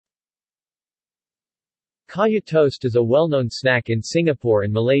Kaya toast is a well-known snack in Singapore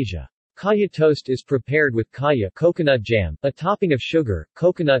and Malaysia. Kaya toast is prepared with kaya coconut jam, a topping of sugar,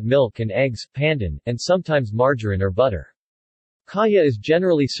 coconut milk and eggs, pandan, and sometimes margarine or butter. Kaya is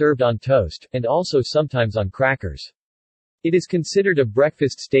generally served on toast, and also sometimes on crackers. It is considered a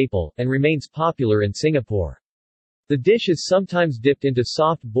breakfast staple, and remains popular in Singapore. The dish is sometimes dipped into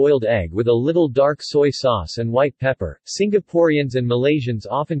soft boiled egg with a little dark soy sauce and white pepper. Singaporeans and Malaysians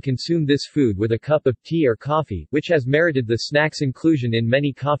often consume this food with a cup of tea or coffee, which has merited the snack's inclusion in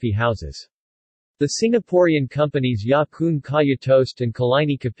many coffee houses. The Singaporean companies Ya Kun Kaya Toast and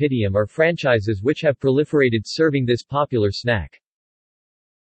Kalaini Kopitiam are franchises which have proliferated serving this popular snack.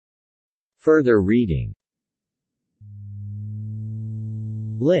 Further reading.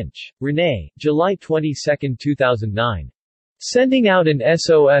 Lynch, Renee, July 22, 2009. Sending out an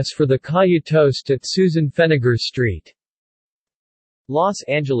SOS for the Kaya toast at Susan Feniger Street. Los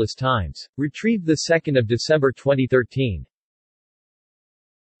Angeles Times. Retrieved 2 December 2013.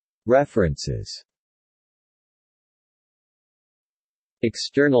 References.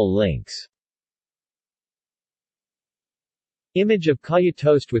 External links. Image of Kaya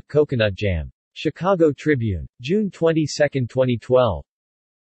toast with coconut jam. Chicago Tribune. June 22, 2012.